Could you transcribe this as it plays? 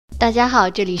大家好，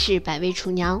这里是百味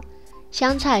厨娘。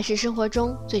香菜是生活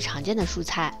中最常见的蔬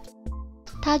菜，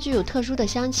它具有特殊的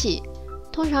香气，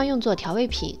通常用作调味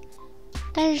品。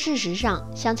但是事实上，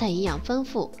香菜营养丰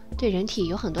富，对人体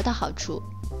有很多的好处，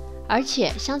而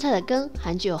且香菜的根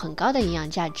还具有很高的营养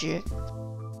价值。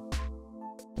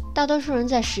大多数人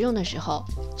在食用的时候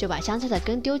就把香菜的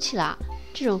根丢弃了，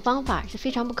这种方法是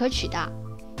非常不可取的。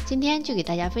今天就给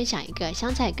大家分享一个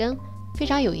香菜根非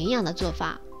常有营养的做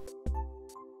法。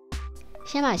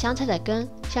先把香菜的根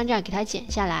像这样给它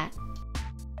剪下来，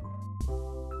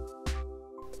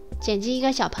剪进一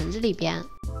个小盆子里边，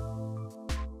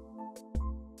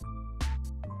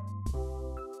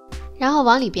然后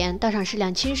往里边倒上适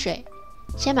量清水，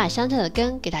先把香菜的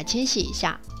根给它清洗一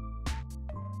下。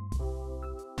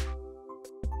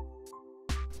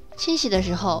清洗的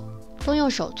时候多用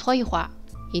手搓一会儿，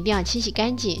一定要清洗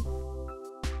干净，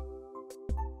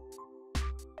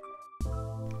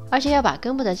而且要把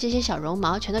根部的这些小绒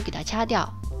毛全都给它掐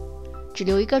掉，只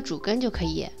留一个主根就可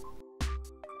以。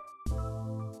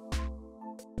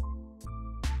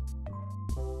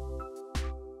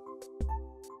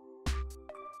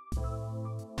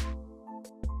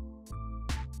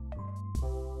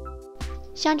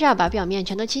像这样把表面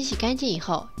全都清洗干净以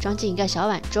后，装进一个小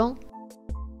碗中，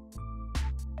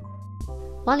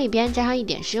往里边加上一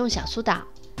点食用小苏打，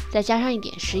再加上一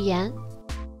点食盐。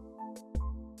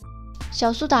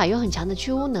小苏打有很强的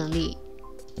去污能力，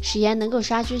食盐能够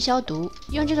杀菌消毒。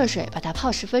用这个水把它泡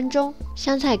10分钟，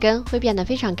香菜根会变得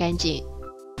非常干净。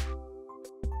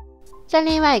在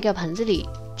另外一个盆子里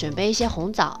准备一些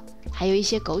红枣，还有一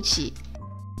些枸杞，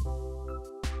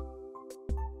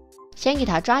先给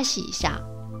它抓洗一下，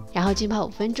然后浸泡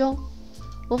5分钟。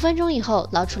5分钟以后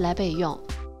捞出来备用。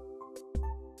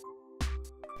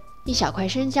一小块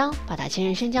生姜，把它切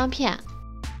成生姜片，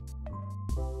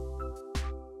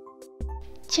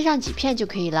切上几片就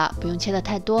可以了，不用切得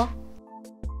太多。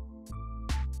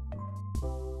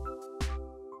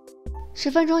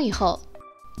10分钟以后，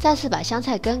再次把香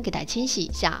菜根给它清洗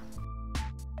一下，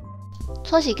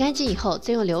搓洗干净以后，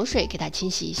再用流水给它清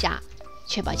洗一下，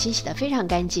确保清洗得非常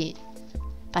干净。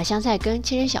把香菜根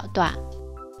切成小段，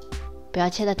不要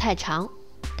切得太长，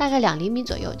大概2厘米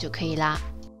左右就可以啦。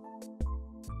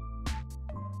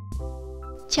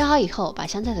切好以后，把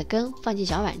香菜的根放进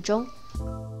小碗中，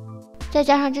再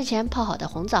加上之前泡好的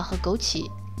红枣和枸杞，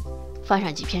放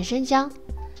上几片生姜，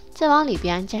再往里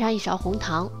边加上1勺红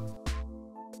糖，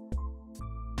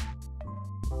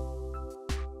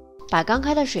把刚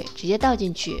开的水直接倒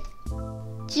进去，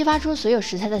激发出所有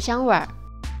食材的香味儿。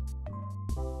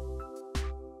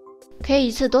可以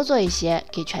一次多做一些，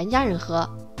给全家人喝。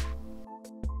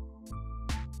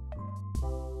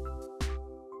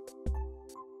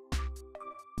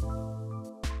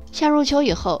像入秋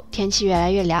以后，天气越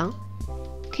来越凉，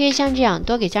可以像这样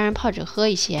多给家人泡着喝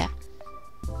一些，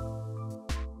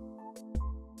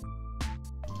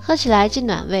喝起来既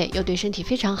暖胃又对身体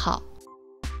非常好。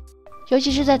尤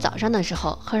其是在早上的时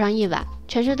候，喝上1碗，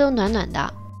全身都暖暖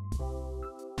的。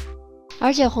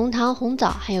而且红糖、红枣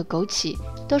还有枸杞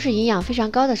都是营养非常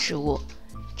高的食物，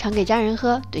常给家人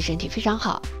喝，对身体非常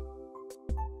好。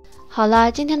好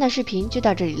了，今天的视频就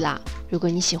到这里啦。如果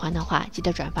你喜欢的话，记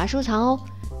得转发收藏哦。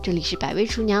这里是百味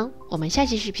厨娘，我们下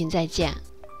期视频再见。